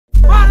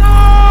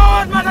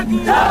The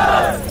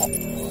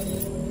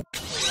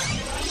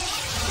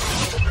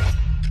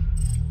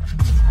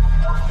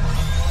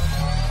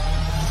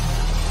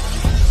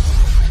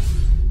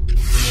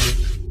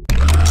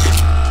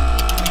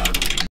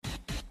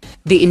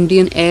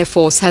Indian Air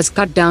Force has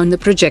cut down the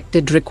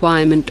projected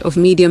requirement of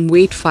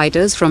medium-weight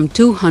fighters from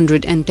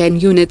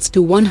 210 units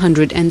to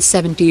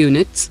 170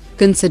 units,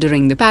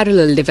 considering the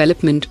parallel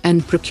development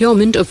and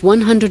procurement of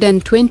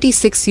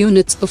 126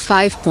 units of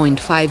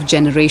 5.5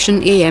 generation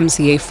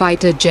AMCA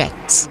fighter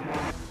jets.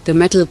 The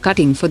metal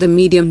cutting for the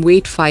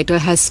medium-weight fighter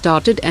has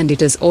started and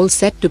it is all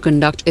set to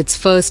conduct its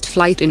first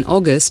flight in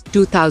August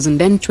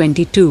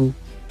 2022.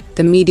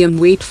 The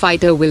medium-weight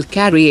fighter will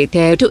carry 8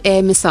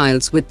 air-to-air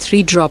missiles with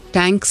 3 drop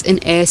tanks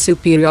in air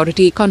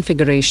superiority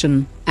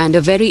configuration, and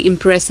a very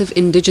impressive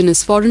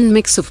indigenous foreign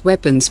mix of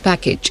weapons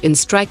package in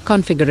strike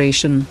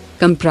configuration,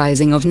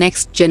 comprising of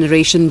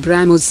next-generation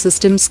Brahmos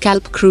system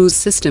Scalp cruise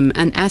system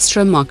and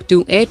Astra Mark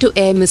II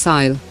air-to-air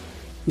missile.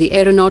 The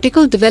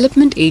Aeronautical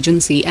Development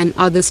Agency and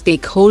other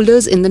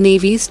stakeholders in the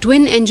Navy's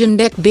twin-engine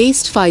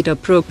deck-based fighter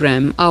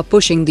program are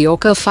pushing the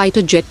ORCA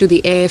fighter jet to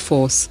the Air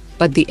Force.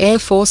 But the Air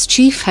Force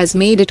Chief has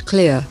made it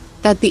clear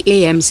that the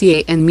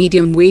AMCA and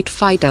medium-weight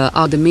fighter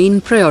are the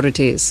main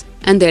priorities,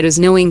 and there is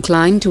no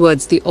incline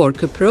towards the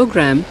ORCA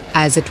program,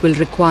 as it will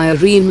require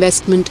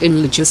reinvestment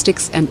in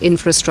logistics and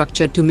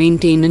infrastructure to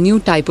maintain a new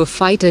type of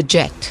fighter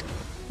jet.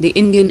 The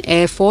Indian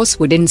Air Force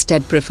would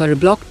instead prefer a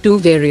Block II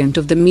variant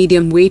of the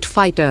medium-weight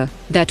fighter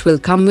that will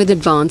come with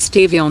advanced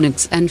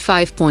avionics and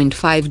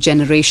 5.5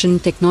 generation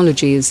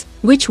technologies,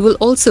 which will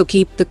also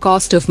keep the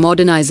cost of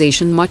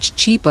modernization much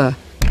cheaper.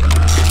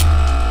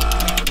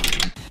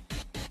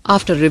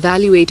 After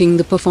evaluating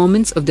the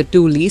performance of the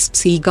 2 leased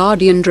Sea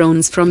Guardian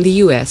drones from the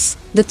US,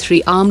 the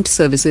 3 armed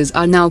services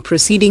are now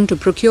proceeding to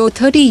procure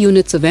 30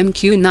 units of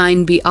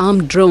MQ-9B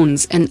armed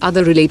drones and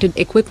other related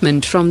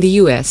equipment from the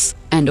US,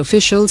 and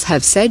officials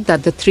have said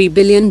that the $3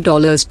 billion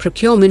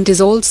procurement is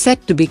all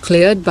set to be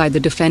cleared by the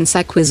Defense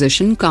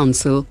Acquisition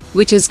Council,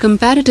 which is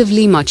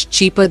comparatively much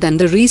cheaper than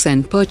the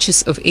recent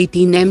purchase of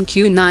 18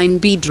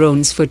 MQ-9B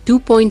drones for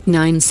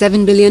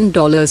 $2.97 billion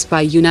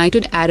by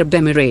United Arab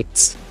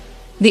Emirates.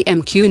 The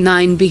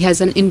MQ-9B has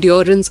an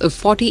endurance of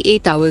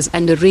 48 hours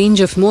and a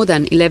range of more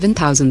than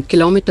 11,000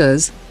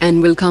 kilometers,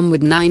 and will come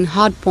with 9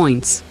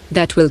 hardpoints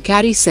that will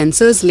carry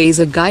sensors,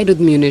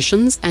 laser-guided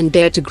munitions and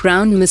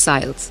air-to-ground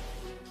missiles.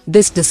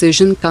 This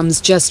decision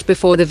comes just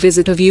before the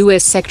visit of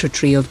U.S.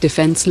 Secretary of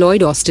Defense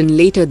Lloyd Austin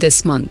later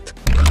this month.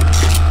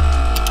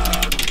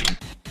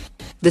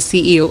 The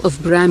CEO of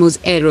Brahmos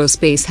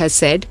Aerospace has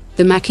said,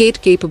 the Mach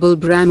 8-capable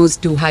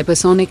Brahmos-2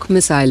 hypersonic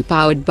missile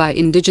powered by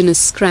indigenous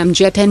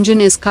scramjet engine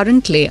is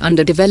currently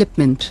under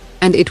development,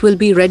 and it will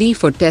be ready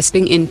for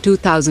testing in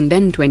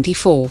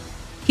 2024.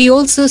 He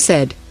also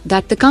said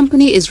that the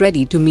company is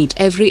ready to meet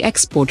every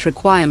export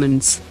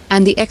requirements,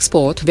 and the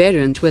export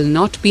variant will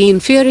not be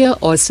inferior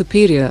or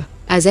superior,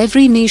 as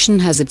every nation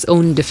has its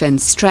own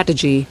defense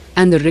strategy,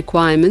 and the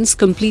requirements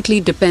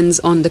completely depends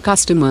on the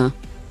customer.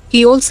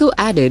 He also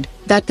added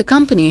that the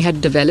company had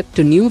developed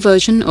a new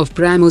version of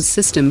Brahmos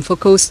system for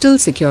coastal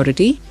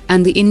security,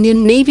 and the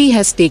Indian Navy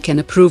has taken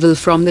approval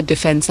from the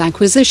Defense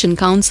Acquisition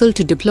Council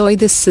to deploy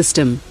this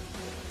system.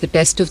 The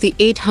test of the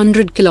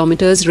 800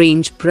 km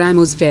range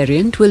Brahmos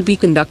variant will be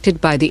conducted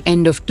by the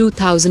end of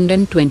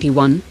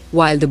 2021,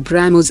 while the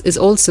Brahmos is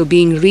also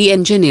being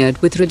re-engineered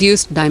with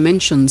reduced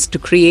dimensions to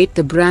create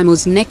the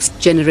Brahmos next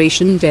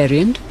generation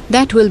variant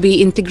that will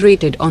be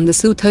integrated on the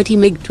Su-30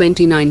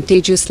 MiG-29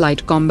 Tejas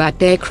light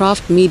combat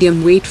aircraft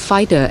medium-weight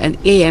fighter and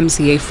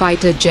AMCA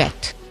fighter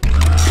jet.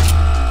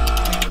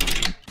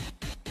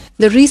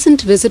 The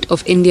recent visit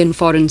of Indian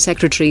Foreign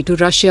Secretary to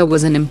Russia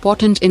was an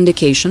important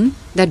indication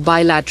that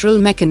bilateral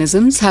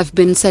mechanisms have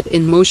been set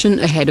in motion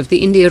ahead of the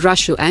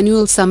India-Russia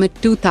Annual Summit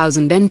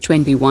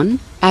 2021,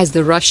 as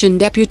the Russian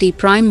Deputy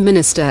Prime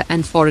Minister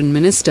and Foreign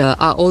Minister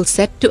are all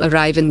set to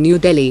arrive in New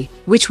Delhi,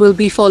 which will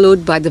be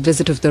followed by the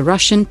visit of the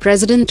Russian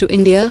President to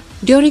India,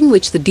 during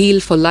which the deal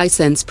for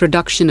license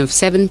production of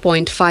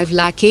 7.5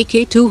 lakh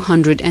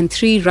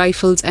AK-203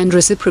 rifles and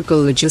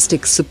reciprocal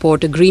logistics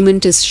support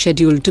agreement is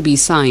scheduled to be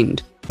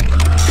signed.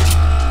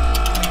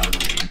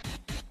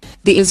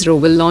 The ISRO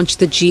will launch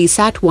the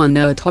GISAT-1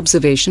 Earth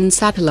observation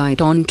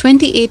satellite on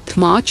 28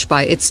 March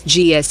by its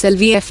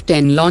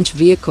GSLV-F-10 launch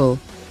vehicle.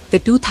 The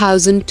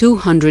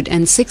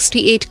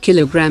 2,268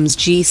 kg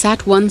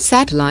GISAT-1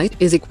 satellite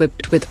is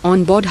equipped with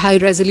onboard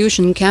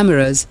high-resolution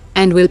cameras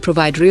and will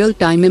provide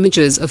real-time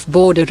images of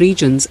border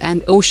regions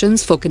and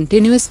oceans for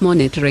continuous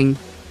monitoring.